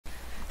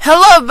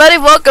Hello everybody,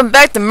 welcome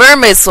back to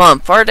Mermaid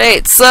Swamp, part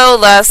 8. So,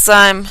 last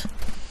time,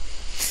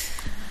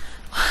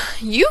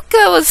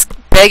 Yuka was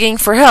begging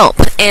for help,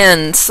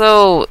 and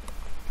so,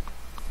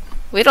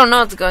 we don't know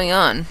what's going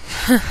on.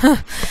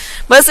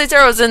 Leslie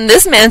Taro's in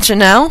this mansion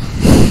now,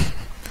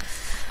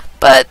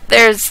 but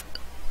there's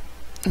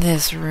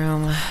this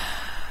room.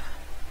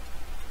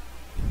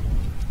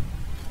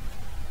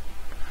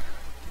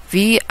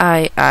 VIII.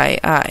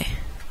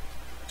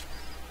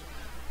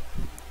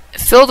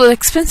 Filled with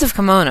expensive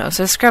kimonos,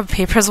 so scrub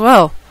paper as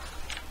well.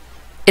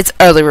 It's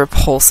utterly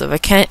repulsive. I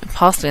can't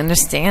possibly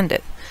understand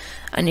it.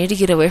 I need to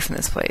get away from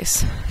this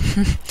place.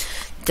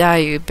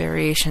 Die,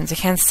 variations. I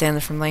can't stand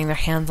them from laying their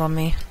hands on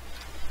me.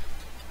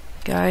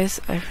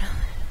 Guys,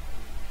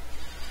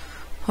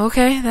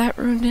 okay, that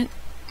ruined it.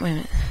 Wait a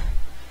minute.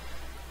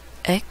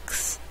 XIII.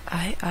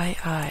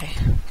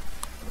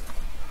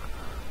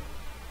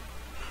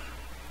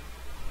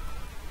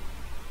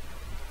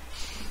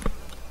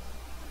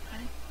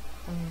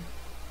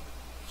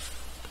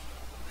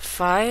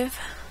 Five,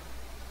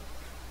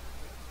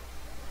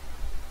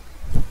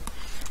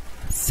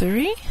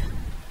 3.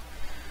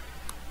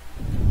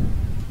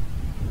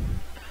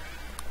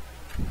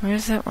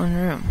 Where's that one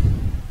room?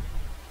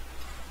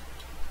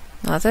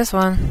 Not this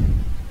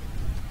one.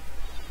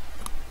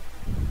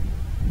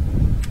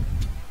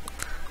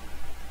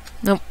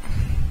 Nope.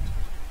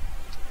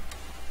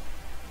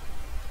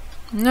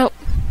 Nope.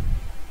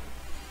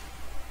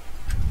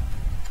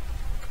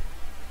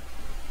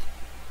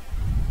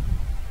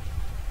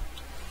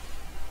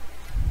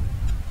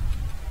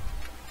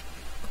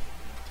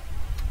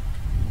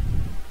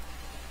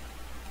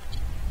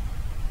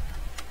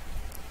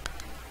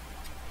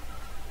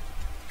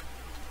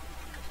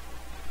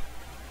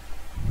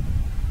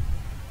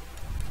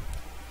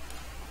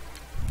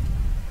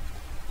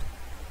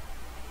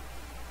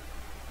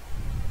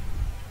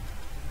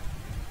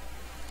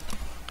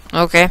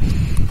 Okay.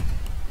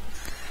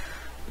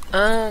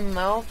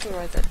 I'll have to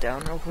write that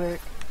down real quick.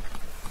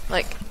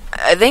 Like,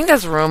 I think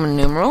that's Roman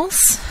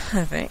numerals.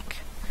 I think.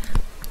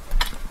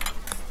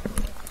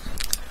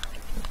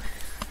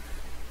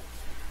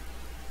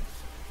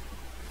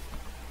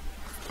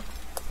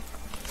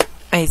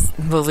 I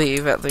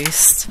believe, at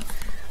least.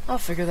 I'll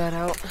figure that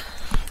out.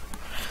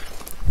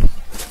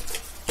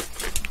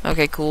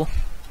 Okay, cool.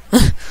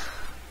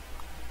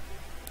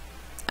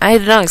 I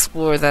did not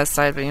explore that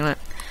side, but you know what?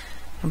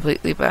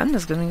 Completely, but I'm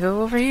just gonna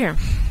go over here.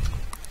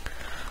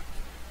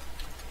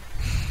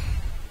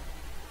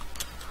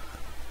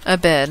 A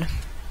bed.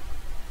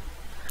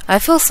 I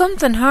feel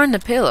something hard in the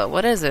pillow.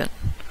 What is it?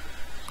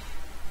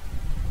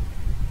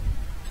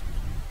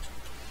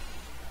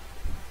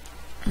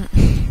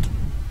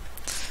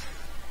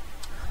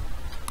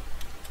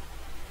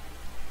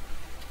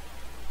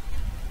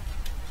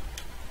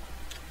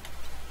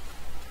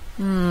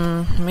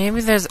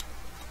 Maybe there's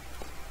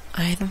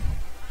item.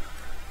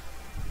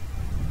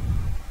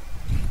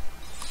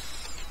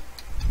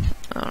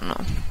 I don't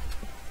know.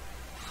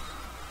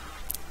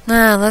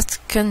 Nah, let's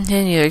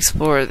continue to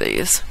explore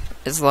these.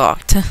 It's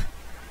locked.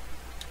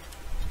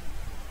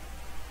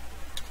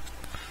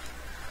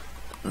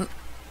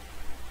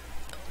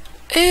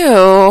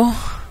 Ew.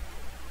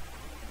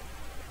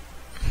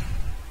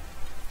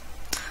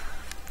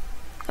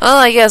 Well,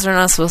 I guess we're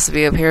not supposed to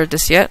be up here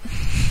just yet.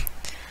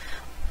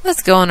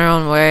 Let's go on our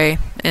own way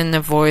and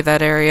avoid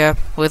that area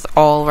with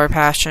all of our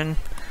passion.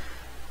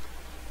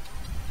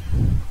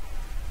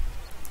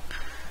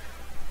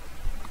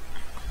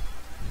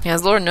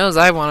 Yes, Lord knows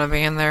I want to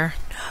be in there.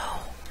 No.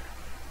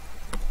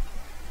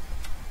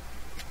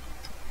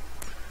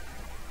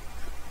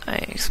 I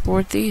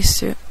explored these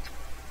two.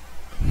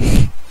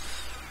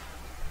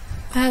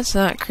 That's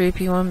not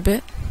creepy one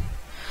bit.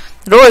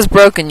 The door is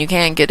broken, you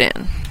can't get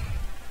in.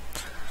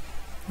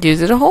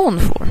 Use it a hole in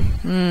the floor.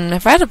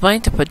 If I had a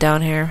blank to put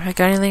down here, I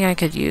got anything I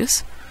could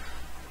use?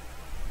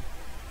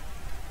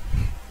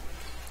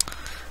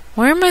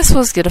 Where am I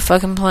supposed to get a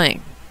fucking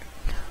plank?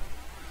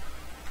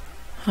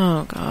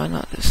 Oh god,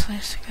 not this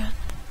place again.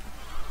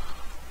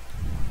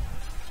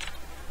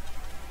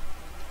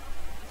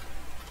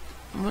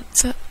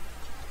 What's that?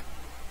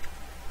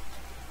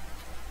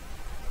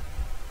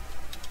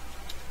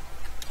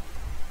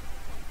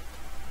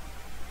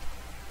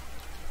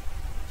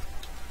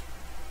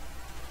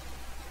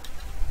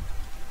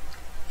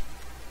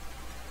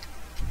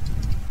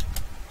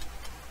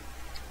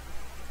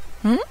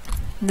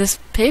 This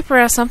paper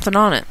has something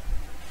on it.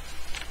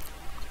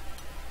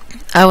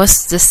 I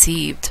was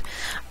deceived.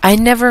 I'd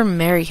never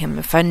marry him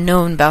if I'd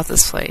known about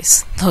this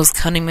place. Those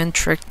cunning men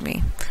tricked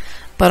me.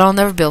 But I'll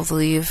never be able to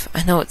leave.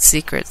 I know its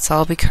secret, so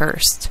I'll be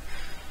cursed.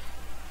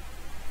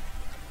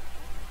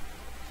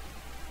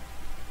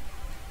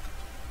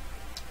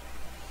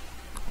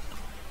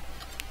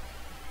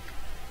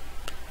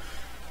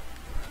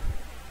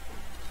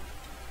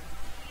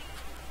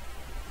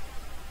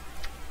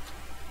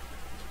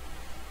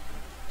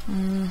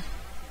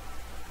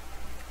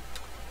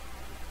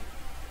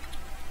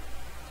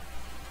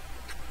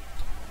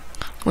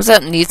 What's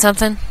up? Need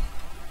something?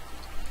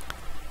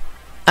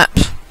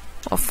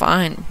 Well,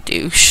 fine,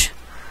 douche.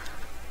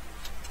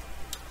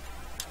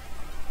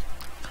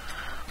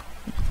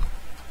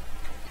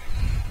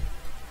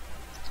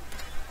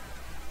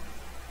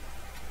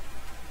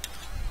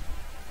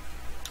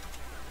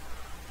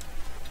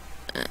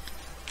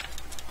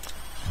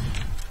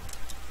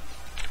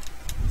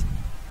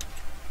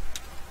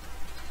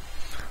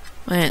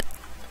 Wait.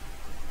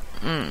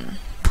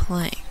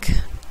 Plank.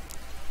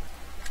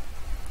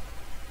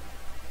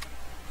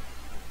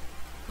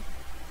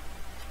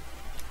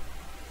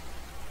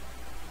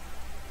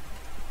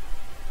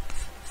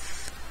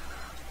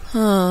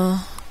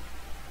 Oh.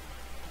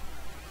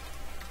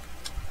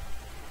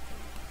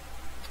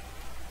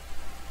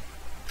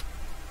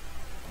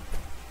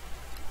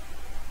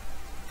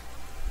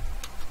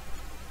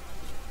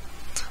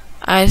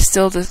 I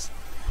still dislike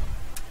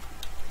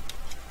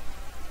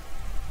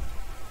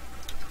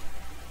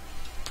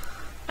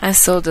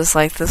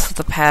this with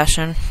a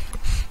passion.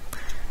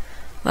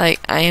 Like,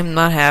 I am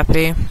not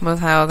happy with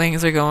how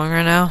things are going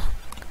right now.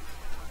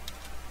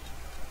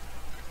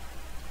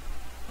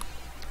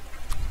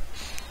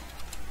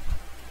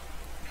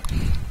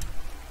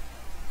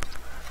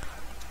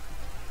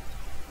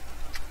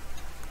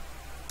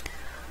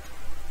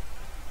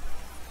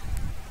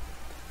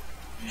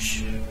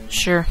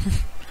 Sure.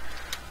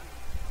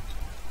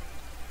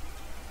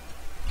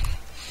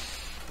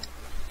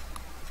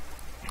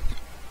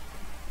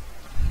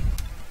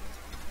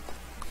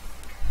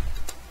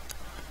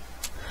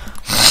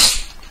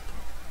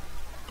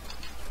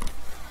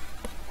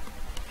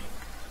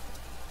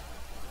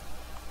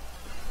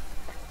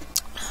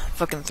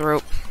 Fucking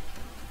throat.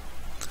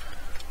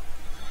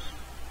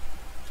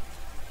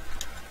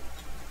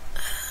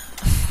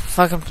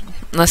 Fucking,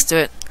 let's do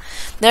it.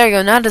 There we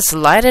go, now just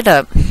light it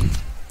up.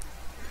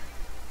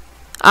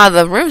 Ah,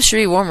 the room should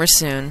be warmer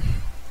soon.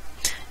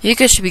 You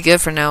guys should be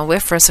good for now.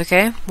 Wait for us,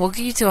 okay? We'll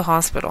get you to a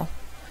hospital.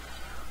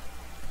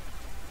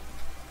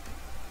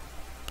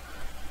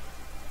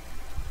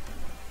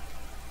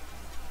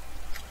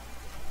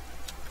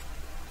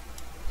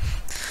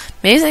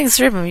 Amazing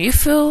Serbian, you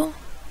feel...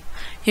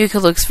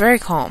 Yuka looks very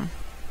calm.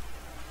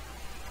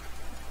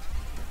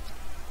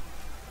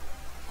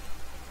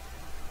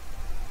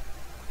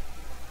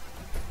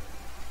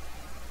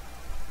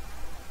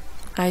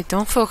 I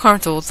don't feel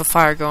comfortable with the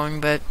fire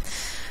going, but...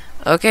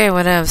 Okay,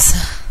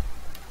 whatevs.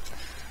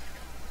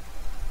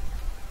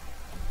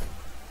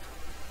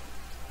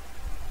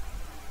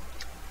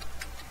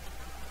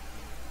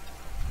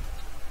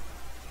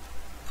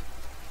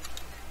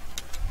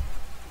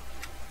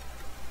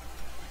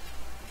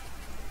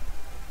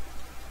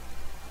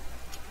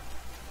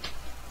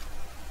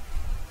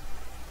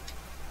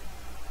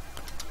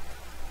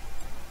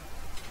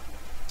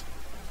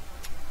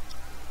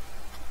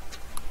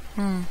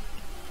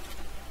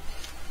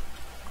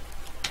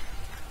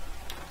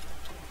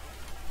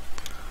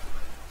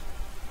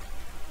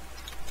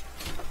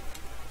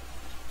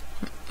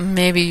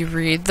 Maybe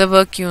read the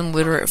book, you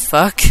illiterate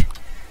fuck.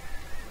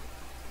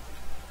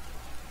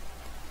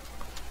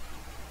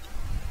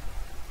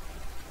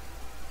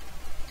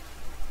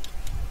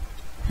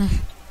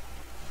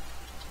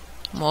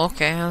 Well,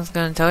 okay, I was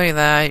gonna tell you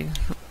that. I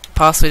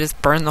possibly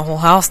just burned the whole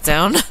house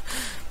down.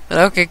 But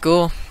okay,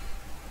 cool.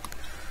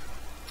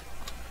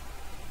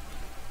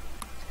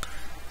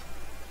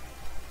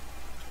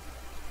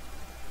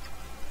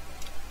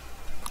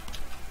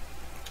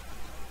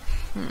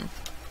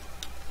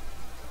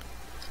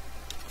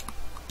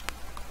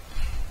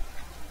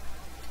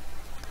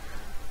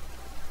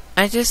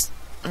 I just...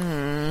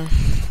 I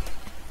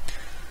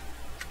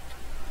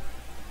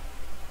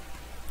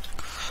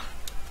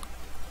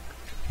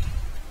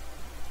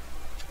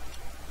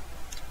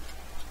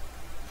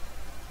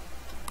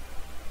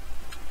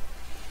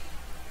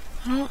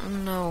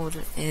don't know what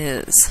it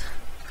is.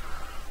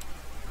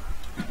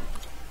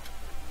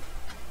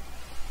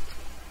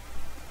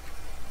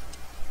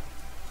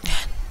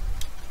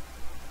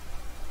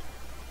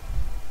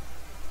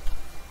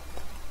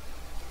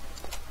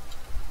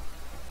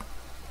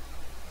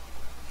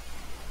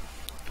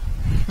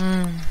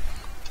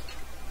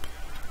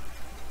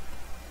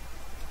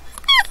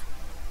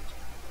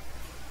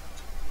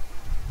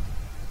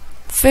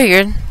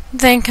 Figured.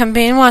 Then come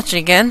be and watch it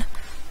again.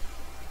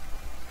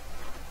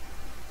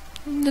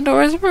 The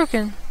door is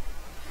broken.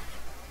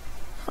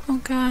 Oh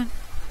god.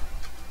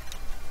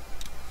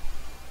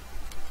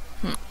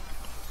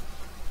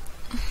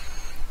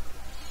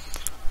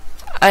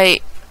 I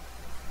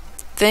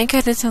think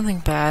I did something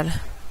bad.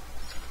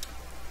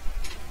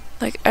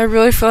 Like, I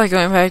really feel like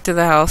going back to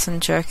the house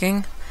and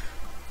checking.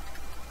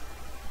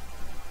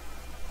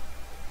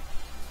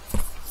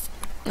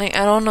 Like,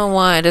 I don't know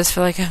why, I just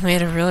feel like I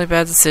made a really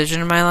bad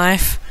decision in my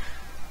life.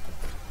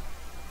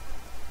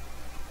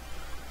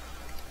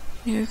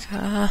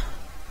 Yuka.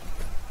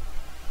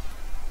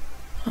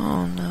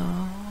 Oh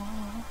no.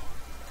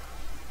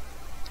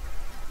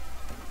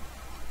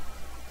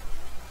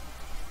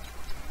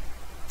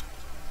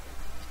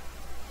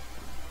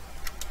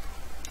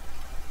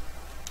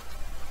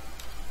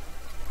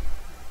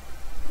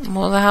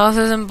 Well, the house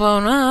isn't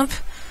blown up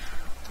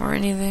or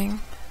anything,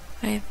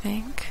 I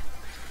think.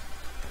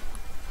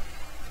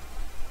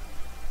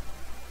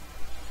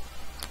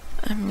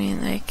 I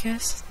mean, I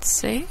guess it's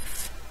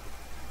safe.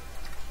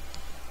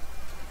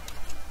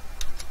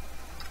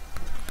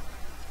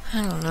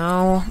 I don't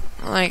know.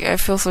 Like, I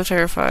feel so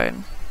terrified.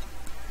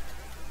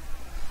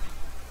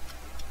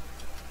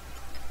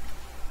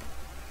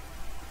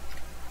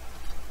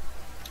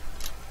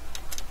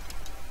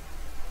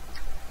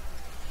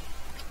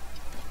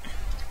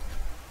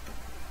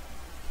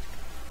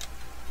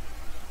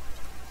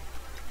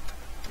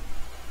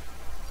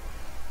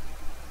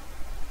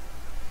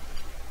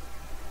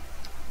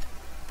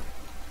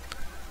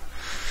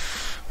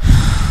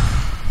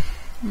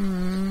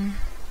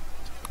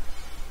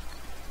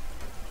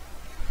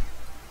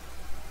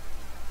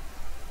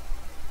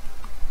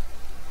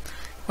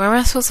 Where am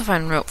I supposed to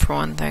find rope for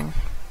one thing?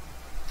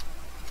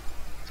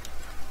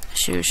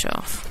 Shoe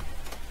shelf.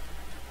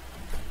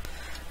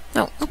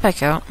 No, go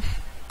back out.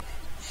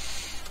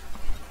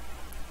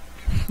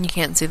 You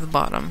can't see the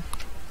bottom.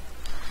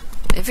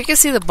 If you could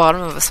see the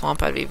bottom of a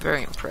swamp, I'd be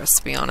very impressed,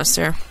 to be honest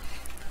here.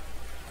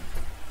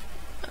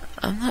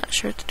 I'm not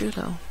sure what to do,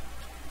 though.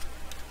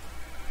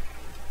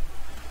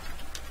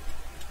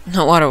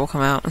 No water will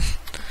come out.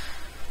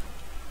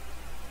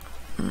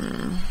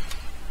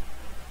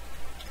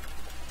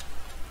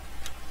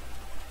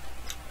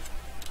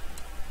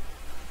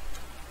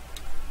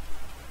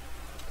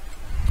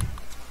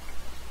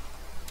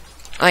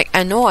 Like,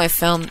 I know I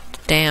found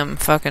damn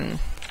fucking...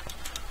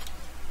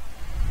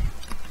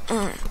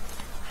 No,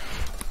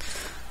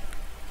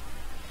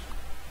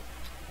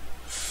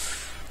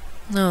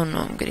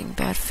 I'm getting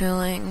bad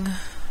feeling.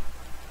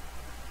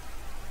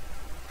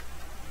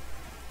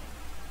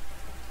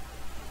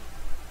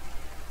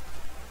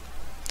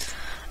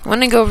 I'm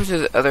gonna go over to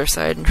the other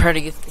side and try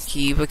to get the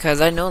key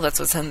because I know that's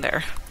what's in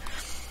there.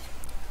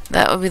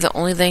 That would be the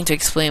only thing to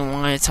explain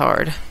why it's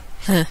hard.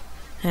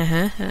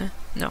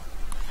 No.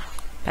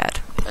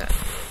 Bad.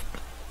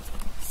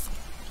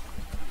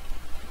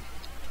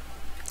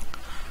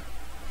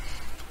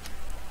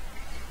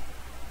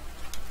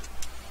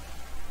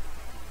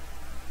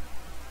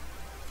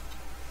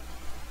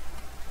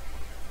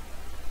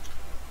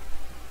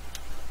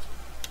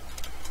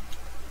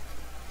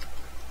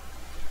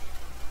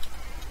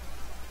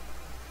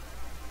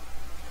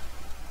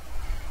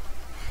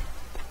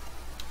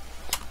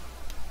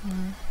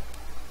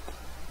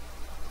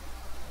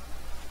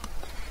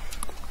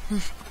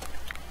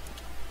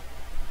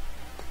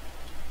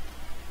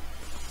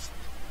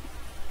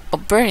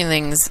 Well, burning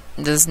things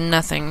does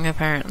nothing,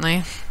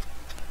 apparently.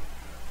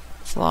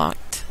 It's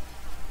locked.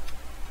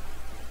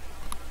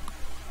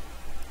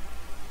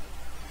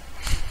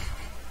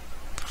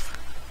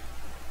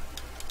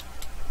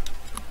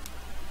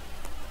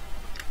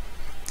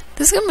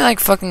 This is gonna be like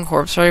fucking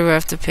Corpse Party where I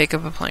have to pick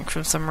up a plank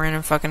from some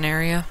random fucking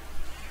area.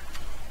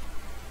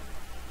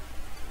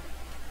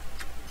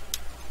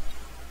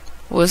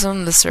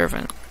 Wisdom of the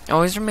servant.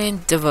 Always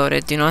remain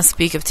devoted. Do not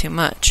speak of too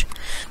much.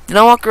 Do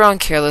not walk around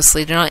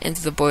carelessly. Do not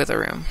enter the boiler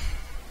room.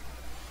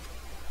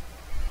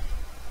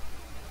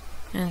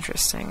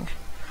 Interesting.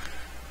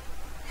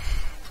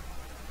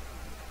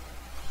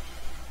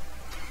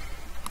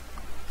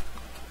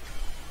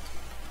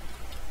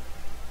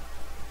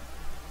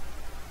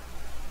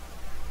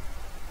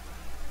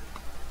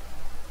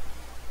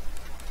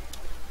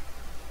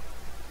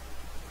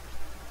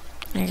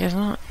 I guess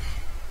not.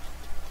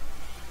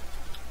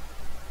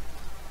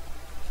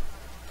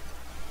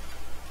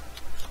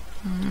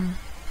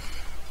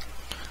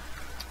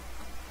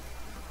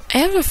 I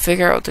have to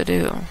figure out what to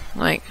do.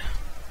 Like,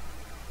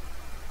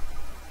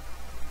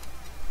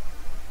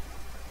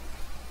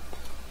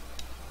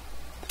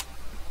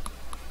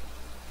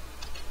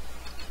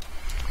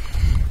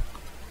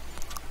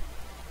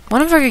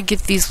 what if I could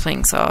get these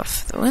planks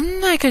off?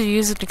 Then I could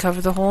use it to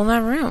cover the hole in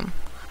that room.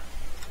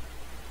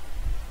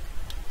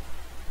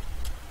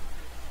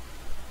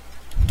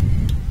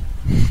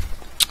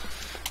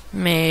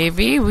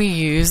 Maybe we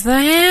use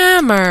the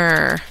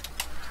hammer.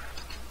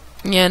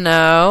 You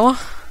know?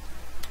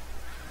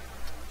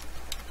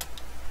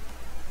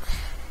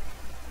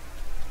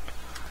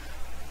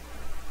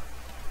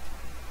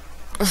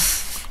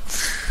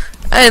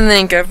 I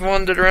think I've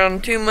wandered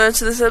around too much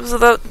this episode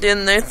without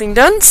getting anything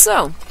done,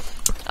 so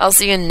I'll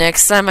see you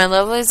next time, my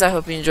lovelies. I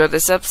hope you enjoyed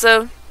this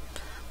episode.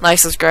 Like,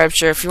 subscribe,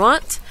 share if you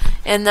want,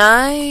 and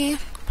I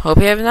hope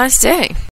you have a nice day.